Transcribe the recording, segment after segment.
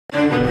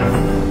Hi,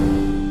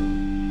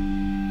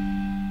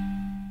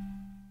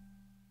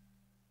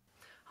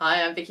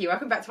 I'm Vicky,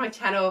 welcome back to my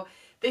channel.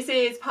 This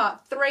is part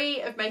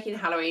 3 of making a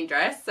Halloween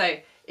dress. So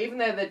even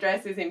though the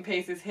dress is in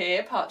pieces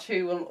here, part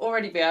 2 will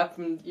already be up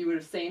and you would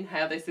have seen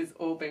how this has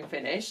all been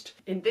finished.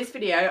 In this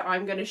video,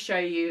 I'm going to show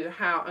you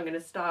how I'm going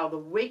to style the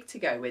wig to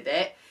go with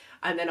it,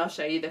 and then I'll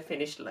show you the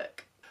finished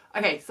look.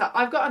 Okay, so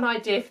I've got an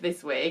idea for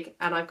this wig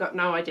and I've got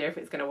no idea if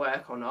it's going to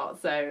work or not.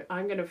 So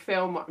I'm going to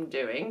film what I'm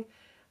doing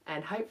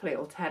and hopefully it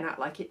will turn out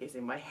like it is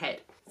in my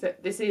head. So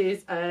this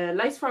is a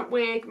lace front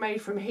wig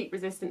made from heat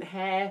resistant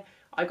hair.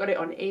 I got it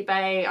on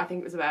eBay. I think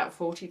it was about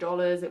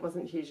 $40. It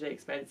wasn't hugely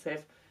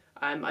expensive.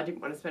 I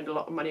didn't want to spend a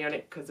lot of money on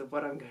it because of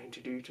what I'm going to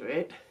do to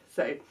it.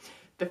 So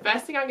the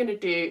first thing I'm going to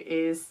do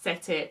is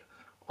set it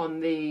on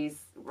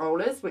these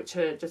rollers, which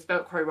are just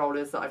Velcro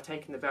rollers that I've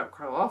taken the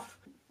Velcro off.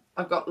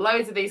 I've got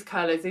loads of these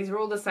curlers. These are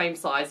all the same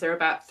size. They're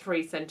about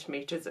 3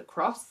 centimeters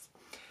across.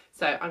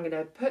 So I'm going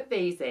to put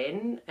these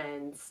in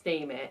and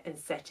steam it and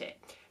set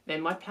it.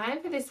 Then my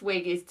plan for this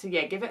wig is to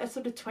give it a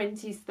sort of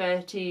 20s,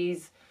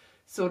 30s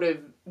sort of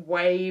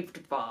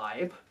waved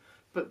vibe.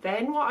 But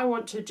then what I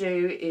want to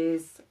do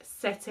is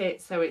set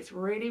it so it's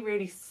really,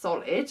 really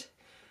solid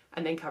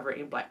and then cover it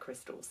in black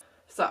crystals.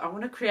 So I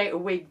want to create a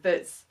wig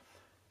that's,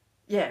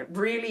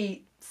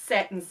 really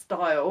set and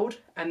styled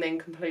and then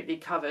completely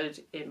covered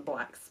in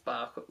black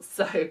sparkles.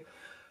 So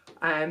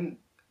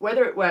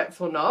whether it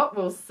works or not,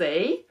 we'll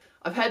see.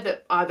 I've heard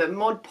that either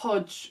Mod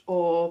Podge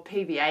or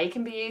PVA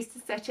can be used to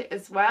set it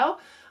as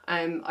well.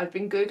 I've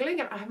been Googling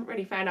and I haven't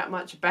really found out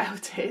much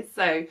about it.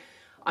 So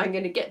I'm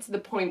going to get to the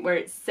point where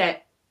it's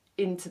set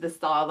into the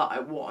style that I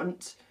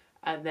want,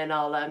 and then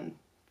I'll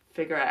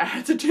figure out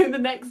how to do the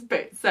next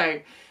bit.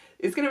 So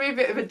it's going to be a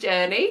bit of a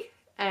journey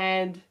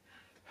and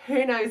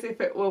who knows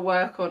if it will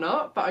work or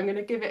not, but I'm going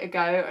to give it a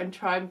go and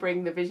try and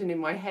bring the vision in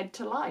my head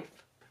to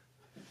life.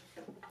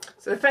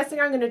 So the first thing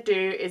I'm going to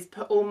do is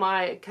put all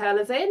my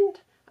curlers in,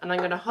 and I'm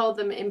going to hold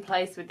them in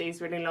place with these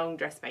really long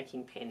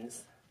dressmaking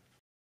pins.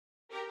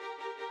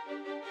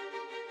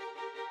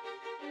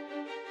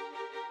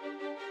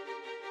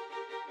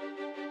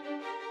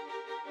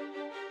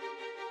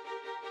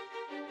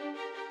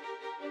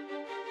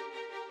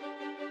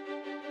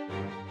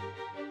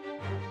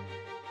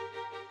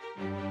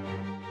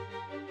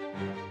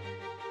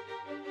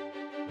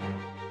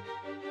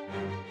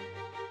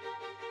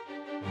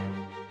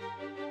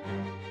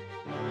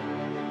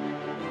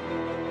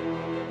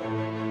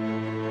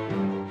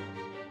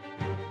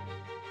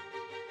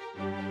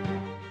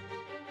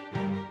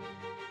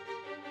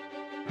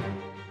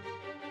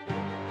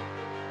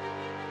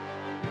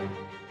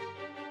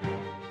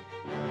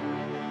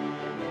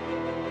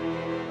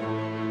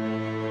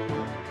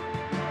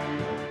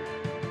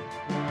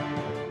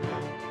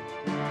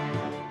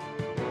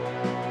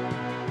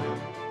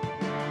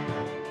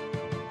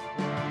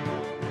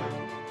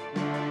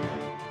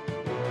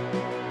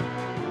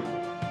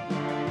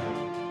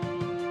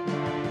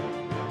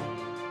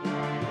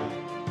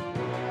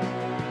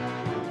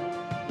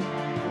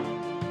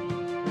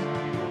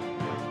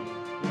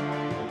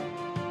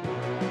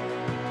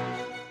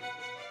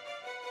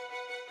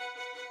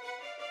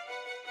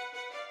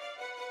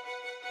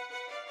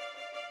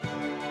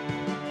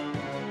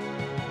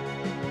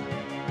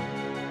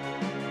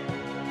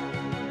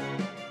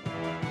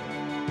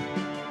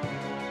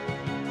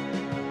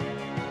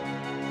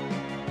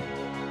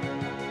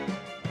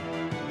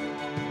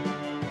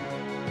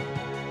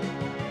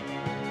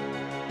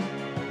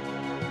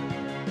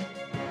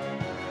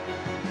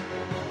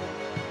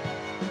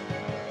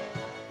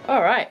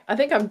 Alright, I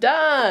think I'm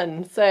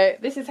done. So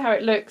this is how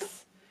it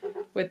looks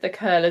with the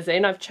curlers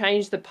in. I've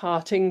changed the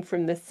parting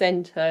from the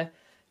centre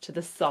to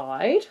the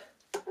side.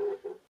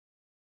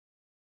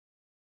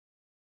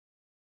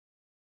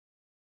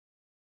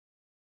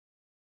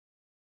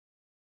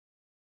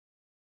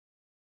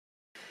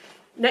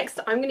 Next,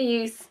 I'm going to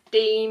use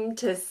steam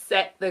to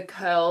set the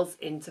curls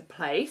into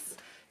place.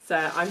 So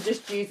I'm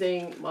just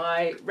using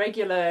my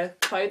regular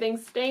clothing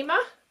steamer.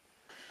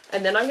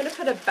 And then I'm going to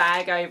put a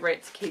bag over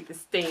it to keep the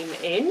steam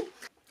in.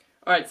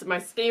 Alright, so my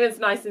steamer's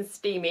nice and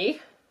steamy.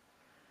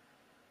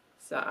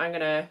 So I'm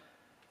going to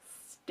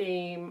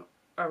steam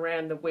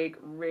around the wig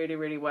really,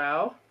 really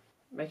well.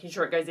 Making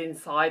sure it goes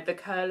inside the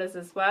curlers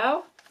as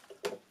well.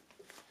 So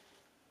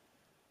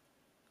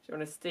you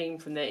want to steam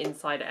from the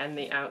inside and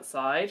the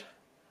outside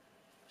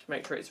to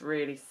make sure it's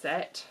really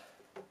set.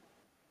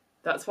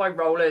 That's why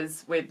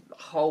rollers with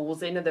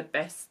holes in are the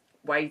best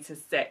way to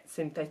set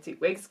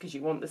synthetic wigs, because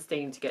you want the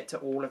steam to get to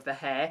all of the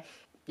hair.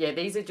 Yeah,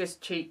 these are just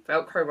cheap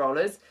Velcro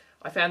rollers.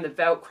 I found the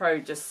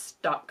Velcro just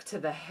stuck to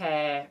the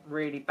hair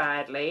really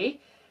badly,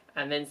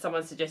 and then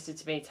someone suggested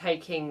to me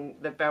taking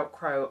the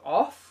Velcro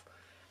off,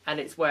 and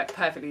it's worked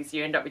perfectly. So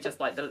you end up with just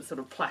like the sort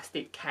of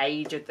plastic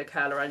cage of the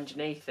curler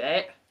underneath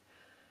it,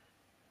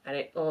 and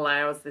it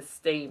allows the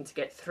steam to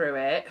get through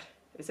it.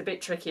 It's a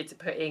bit trickier to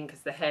put in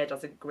because the hair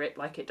doesn't grip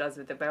like it does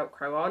with the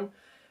Velcro on.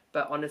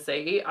 But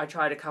honestly, I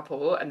tried a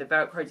couple and the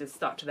Velcro just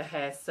stuck to the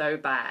hair so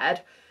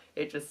bad,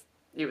 it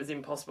was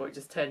impossible. It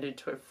just turned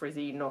into a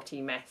frizzy,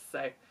 knotty mess.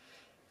 So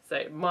so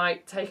it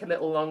might take a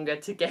little longer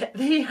to get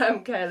the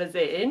curlers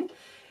in.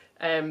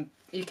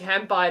 You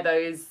can buy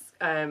those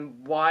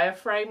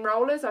wireframe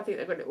rollers. I think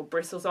they've got little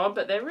bristles on,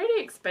 but they're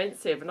really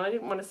expensive and I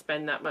didn't want to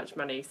spend that much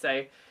money,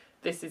 so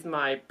this is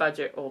my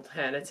budget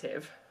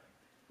alternative.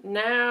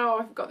 Now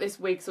I've got this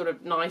wig sort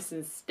of nice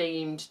and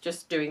steamed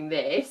just doing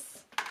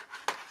this.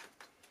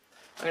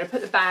 I'm going to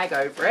put the bag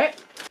over it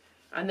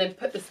and then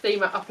put the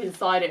steamer up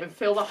inside it and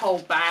fill the whole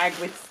bag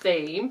with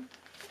steam,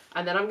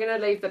 and then I'm going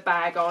to leave the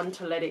bag on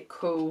to let it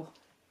cool.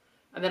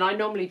 And then I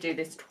normally do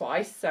this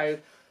twice, so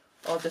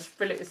I'll just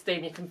fill it with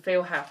steam. You can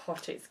feel how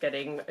hot it's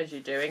getting as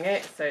you're doing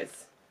it, so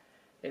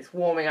it's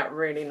warming up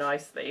really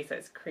nicely, so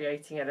it's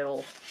creating a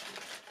little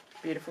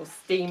beautiful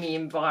steamy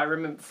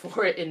environment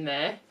for it in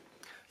there.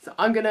 So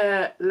I'm going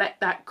to let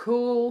that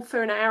cool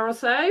for an hour or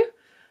so,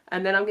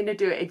 and then I'm going to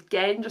do it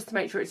again just to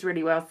make sure it's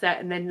really well set,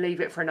 and then leave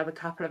it for another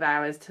couple of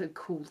hours to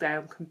cool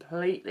down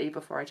completely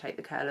before I take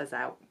the curlers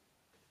out.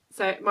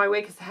 So my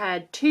wig has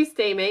had 2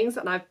 steamings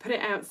and I've put it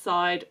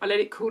outside. I let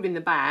it cool in the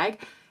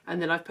bag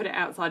and then I've put it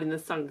outside in the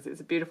sun because it's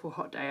a beautiful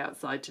hot day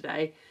outside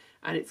today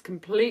and it's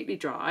completely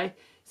dry.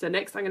 So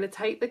next I'm going to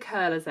take the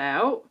curlers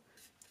out,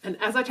 and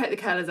as I take the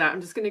curlers out I'm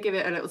just going to give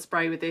it a little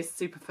spray with this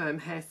super firm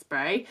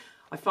hairspray.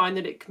 I find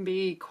that it can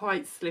be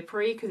quite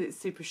slippery because it's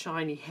super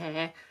shiny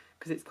hair,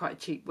 because it's quite a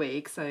cheap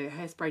wig, so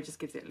hairspray just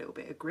gives it a little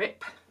bit of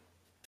grip.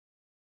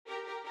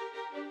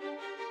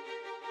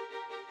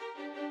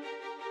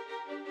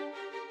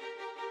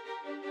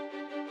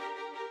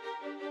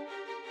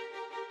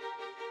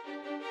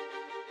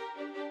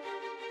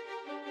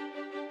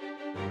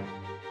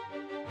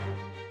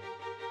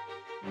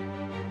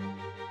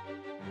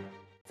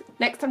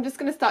 Next I'm just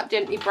going to start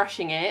gently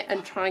brushing it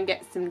and try and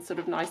get some sort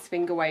of nice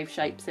finger wave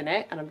shapes in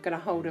it, and I'm going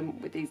to hold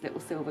them with these little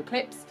silver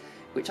clips,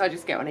 which I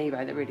just get on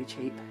eBay, they're really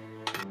cheap.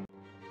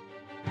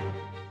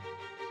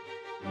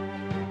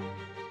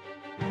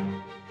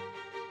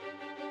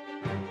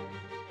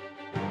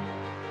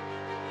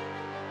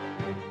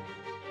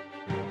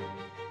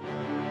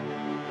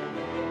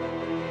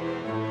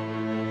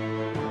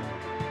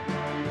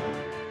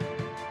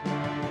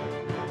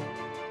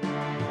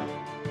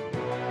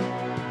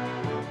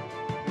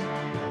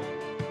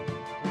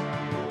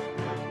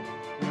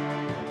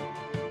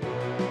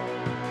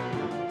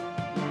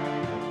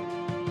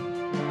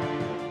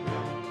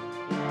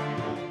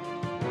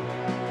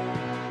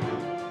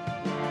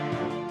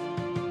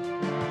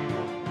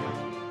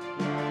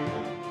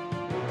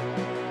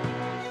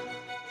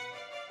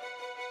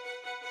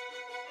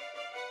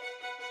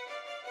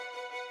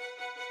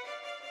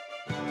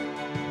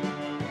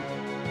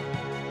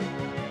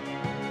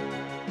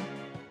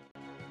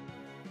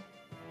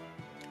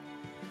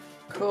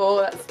 Cool,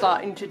 that's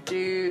starting to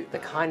do the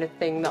kind of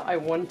thing that I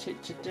want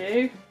it to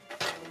do.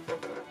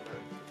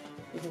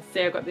 You can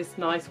see I've got this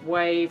nice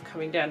wave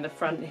coming down the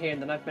front here,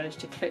 and then I've managed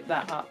to clip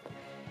that up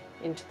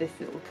into this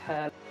little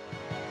curl.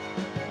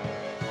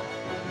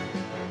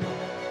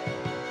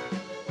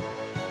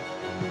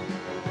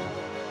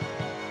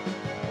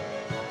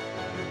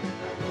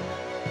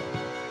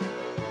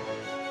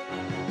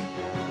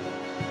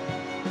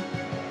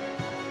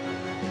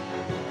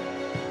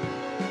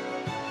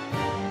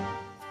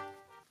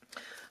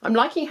 I'm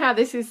liking how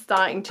this is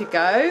starting to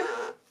go.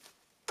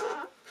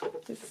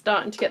 It's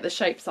starting to get the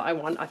shapes that I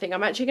want. I think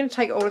I'm actually going to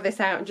take all of this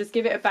out and just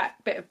give it a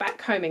bit of back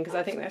combing, because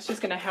I think that's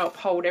just going to help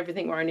hold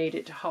everything where I need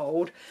it to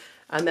hold.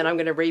 And then I'm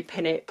going to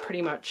repin it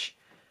pretty much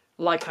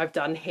like I've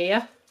done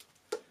here,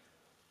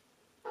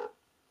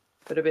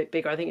 but a bit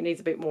bigger. I think it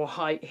needs a bit more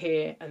height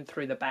here and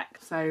through the back.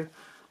 So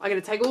I'm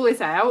going to take all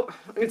this out.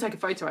 I'm going to take a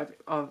photo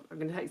of, I'm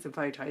going to take some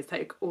photos,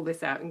 take all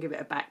this out and give it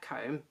a back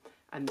comb,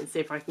 and see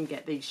if I can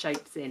get these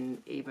shapes in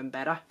even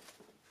better.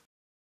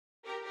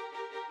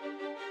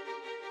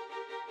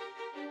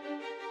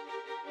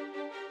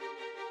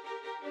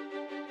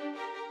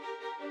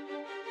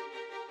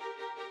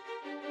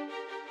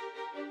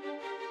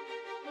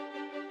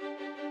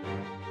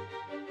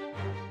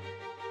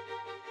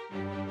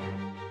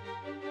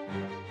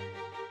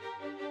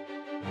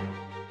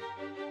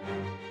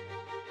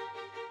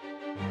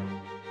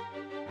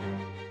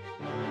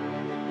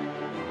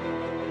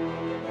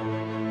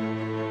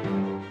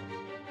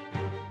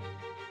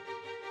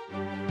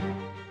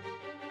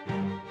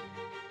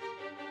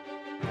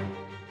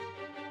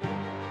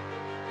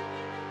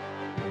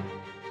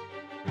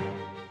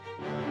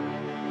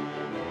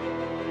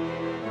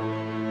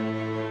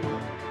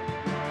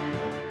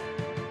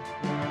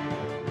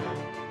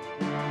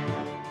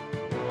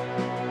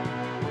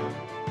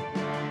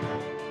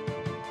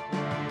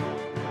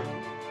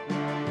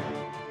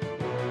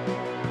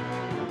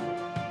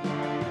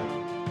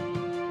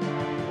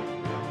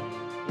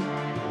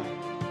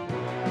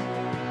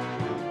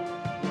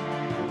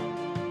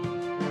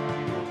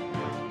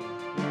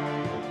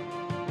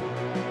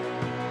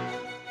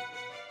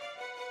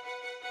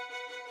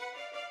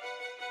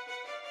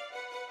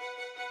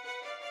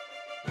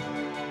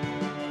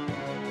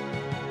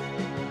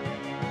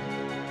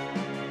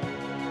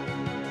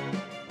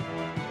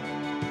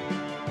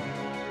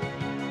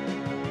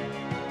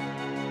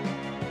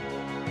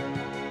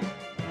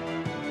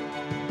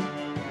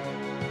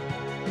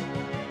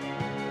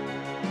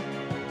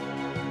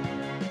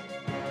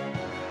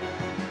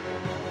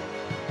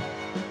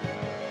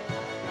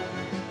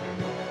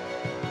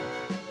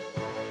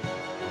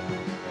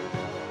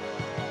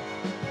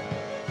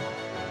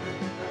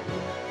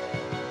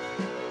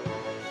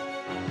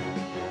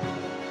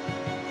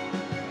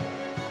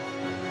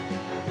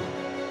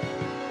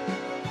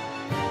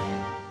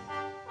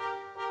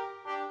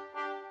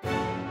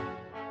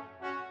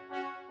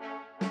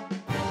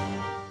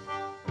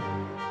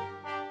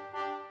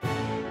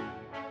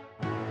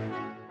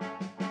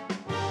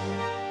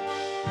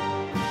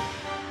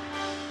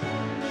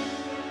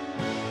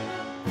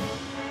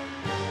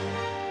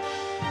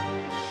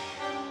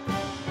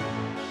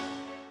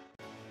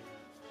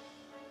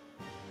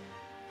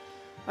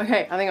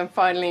 Okay, I think I'm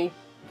finally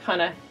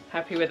kind of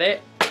happy with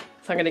it.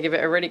 So I'm going to give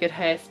it a really good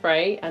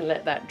hairspray and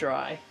let that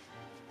dry.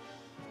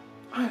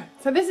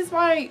 So this is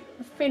my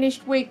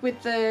finished wig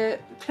with the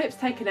clips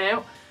taken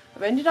out.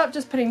 I've ended up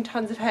just putting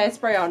tons of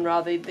hairspray on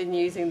rather than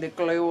using the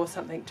glue or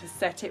something to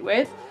set it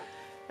with.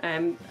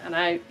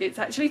 It's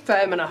actually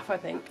firm enough, I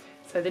think.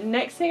 So the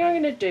next thing I'm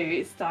going to do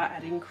is start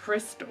adding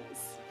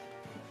crystals.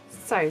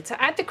 So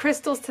to add the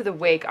crystals to the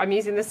wig, I'm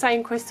using the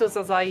same crystals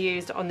as I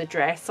used on the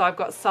dress. So I've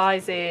got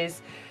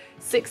sizes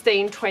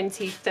 16,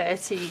 20,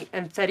 30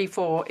 and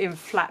 34 in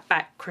flat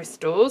back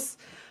crystals.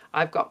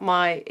 I've got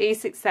my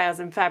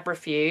E6000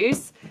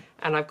 Fabrifuse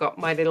and I've got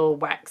my little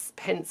wax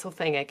pencil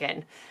thing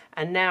again.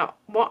 And now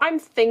what I'm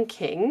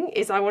thinking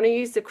is I want to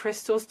use the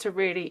crystals to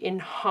really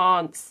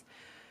enhance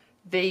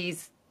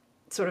these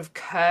sort of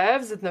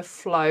curves and the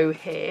flow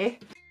here.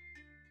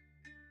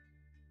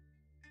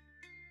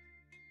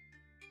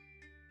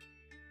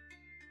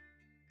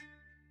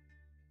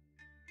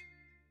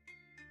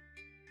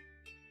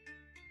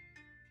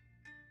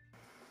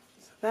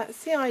 So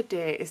that's the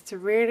idea, is to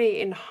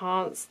really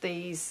enhance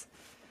these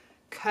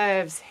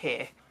curves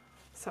here.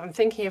 So I'm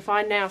thinking if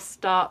I now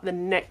start the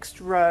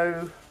next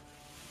row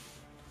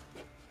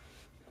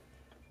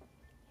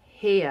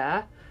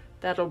here,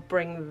 that'll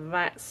bring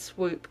that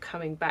swoop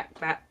coming back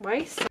that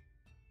way. So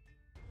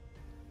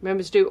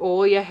remember to do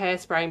all your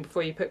hairspraying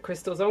before you put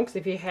crystals on, because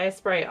if you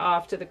hairspray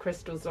after the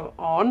crystals are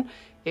on,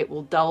 it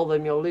will dull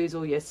them, you'll lose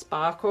all your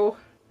sparkle.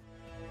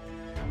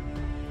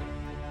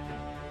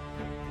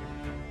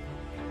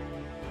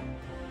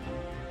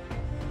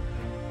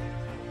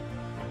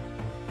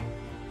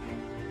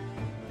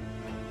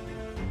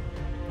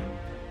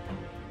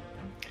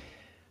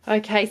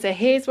 Okay, so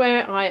here's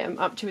where I am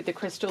up to with the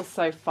crystals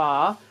so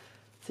far.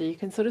 So you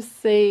can sort of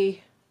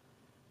see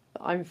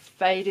that I'm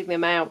fading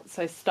them out.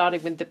 So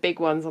starting with the big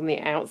ones on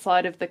the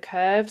outside of the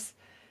curves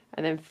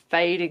and then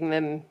fading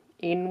them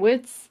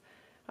inwards.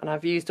 And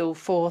I've used all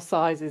 4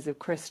 sizes of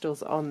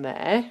crystals on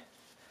there.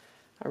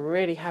 I'm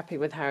really happy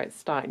with how it's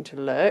starting to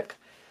look.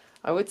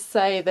 I would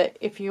say that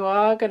if you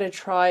are going to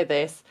try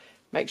this,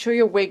 make sure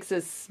your wig's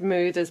as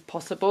smooth as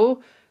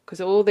possible,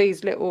 because all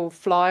these little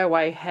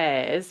flyaway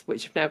hairs,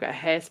 which have now got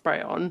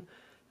hairspray on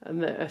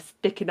and that are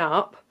sticking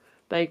up,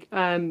 they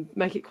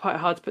make it quite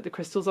hard to put the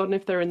crystals on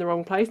if they're in the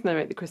wrong place, and they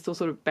make the crystal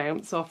sort of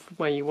bounce off from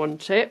where you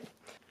want it.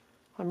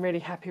 I'm really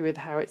happy with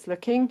how it's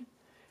looking.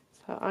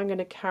 So I'm going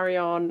to carry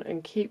on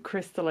and keep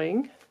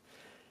crystalling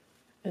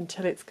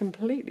until it's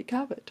completely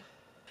covered.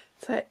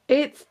 So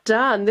it's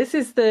done. This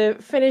is the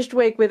finished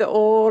wig with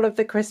all of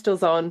the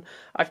crystals on.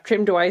 I've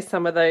trimmed away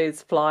some of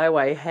those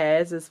flyaway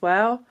hairs as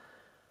well.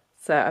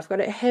 So I've got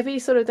it heavy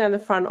sort of down the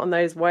front on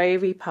those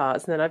wavy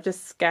parts, and then I've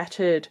just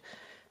scattered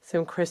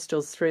some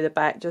crystals through the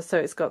back just so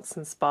it's got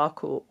some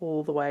sparkle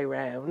all the way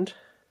around.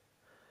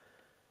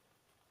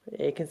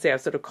 You can see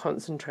I've sort of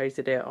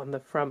concentrated it on the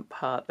front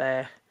part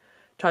there.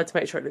 Tried to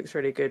make sure it looks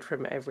really good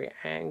from every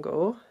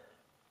angle.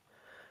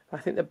 I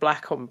think the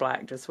black on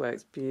black just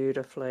works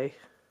beautifully.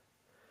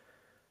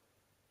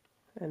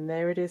 And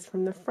there it is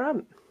from the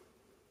front.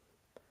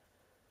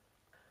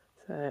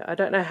 So I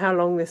don't know how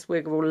long this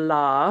wig will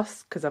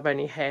last because I've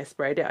only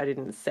hairsprayed it, I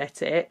didn't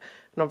set it.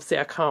 And obviously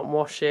I can't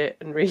wash it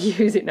and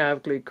reuse it now,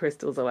 I've glued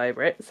crystals all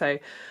over it. So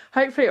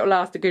hopefully it'll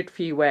last a good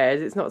few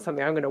wears. It's not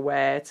something I'm going to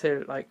wear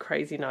to like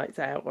crazy nights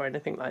out or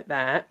anything like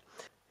that.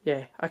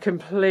 Yeah, I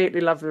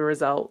completely love the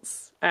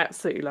results.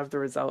 Absolutely love the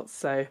results.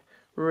 So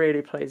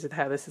really pleased with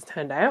how this has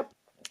turned out.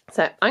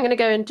 So I'm going to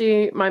go and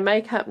do my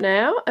makeup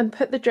now and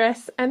put the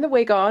dress and the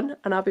wig on,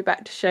 and I'll be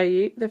back to show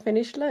you the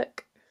finished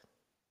look.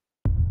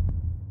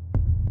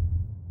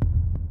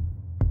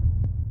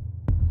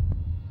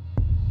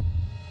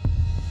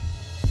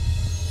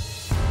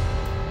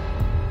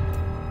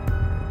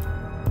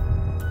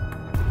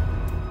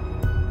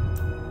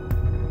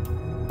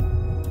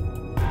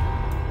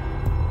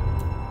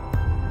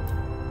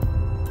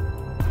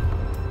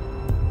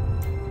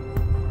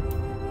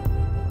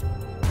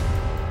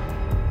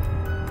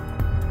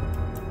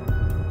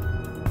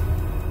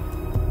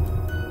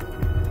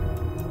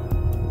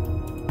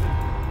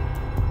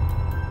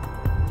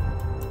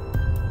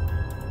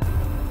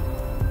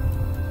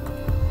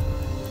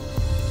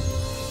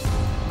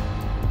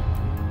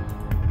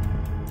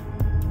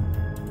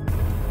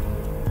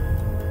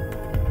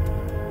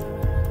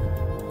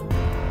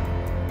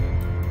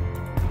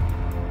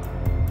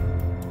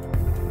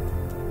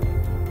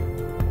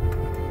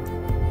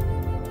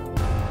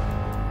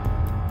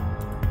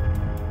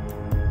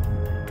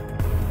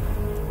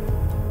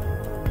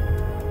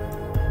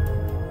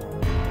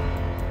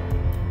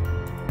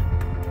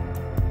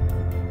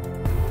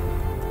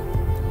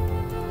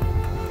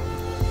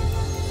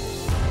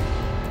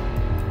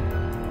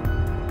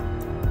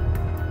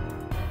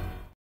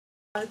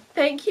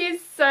 Thank you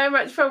so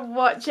much for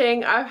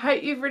watching. I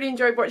hope you've really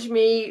enjoyed watching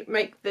me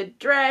make the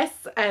dress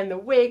and the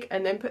wig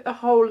and then put the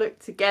whole look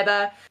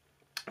together.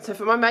 So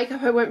for my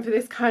makeup I went for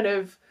this kind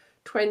of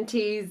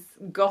 20s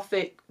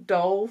gothic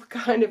doll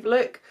kind of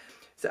look.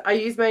 So I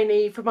use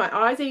mainly, for my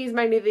eyes I use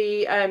mainly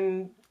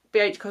the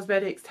BH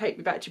Cosmetics Take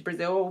Me Back to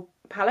Brazil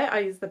palette. I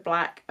used the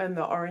black and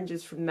the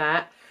oranges from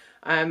that.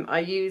 I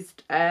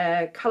used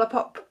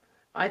Colourpop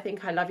I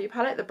Think I Love You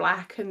palette, the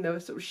black and the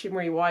sort of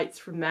shimmery whites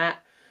from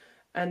that.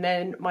 And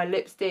then my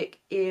lipstick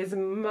is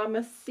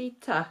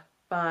Mamacita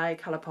by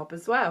Colourpop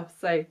as well.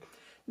 So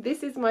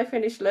this is my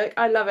finished look.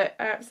 I love it.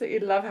 I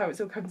absolutely love how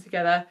it's all come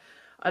together.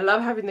 I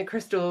love having the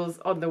crystals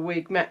on the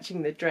wig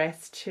matching the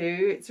dress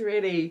too. It's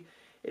really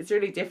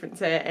different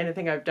to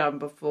anything I've done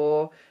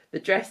before. The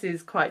dress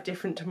is quite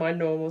different to my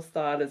normal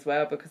style as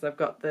well because I've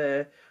got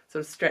the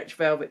sort of stretch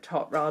velvet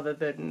top rather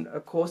than a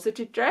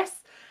corseted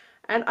dress.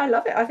 And I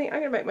love it. I think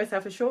I'm going to make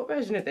myself a short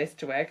version of this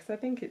to wear because I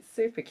think it's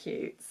super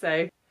cute.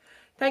 So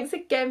thanks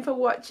again for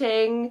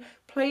watching.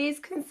 Please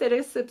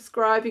consider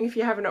subscribing if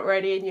you haven't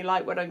already and you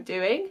like what I'm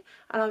doing.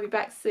 And I'll be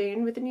back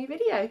soon with a new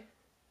video.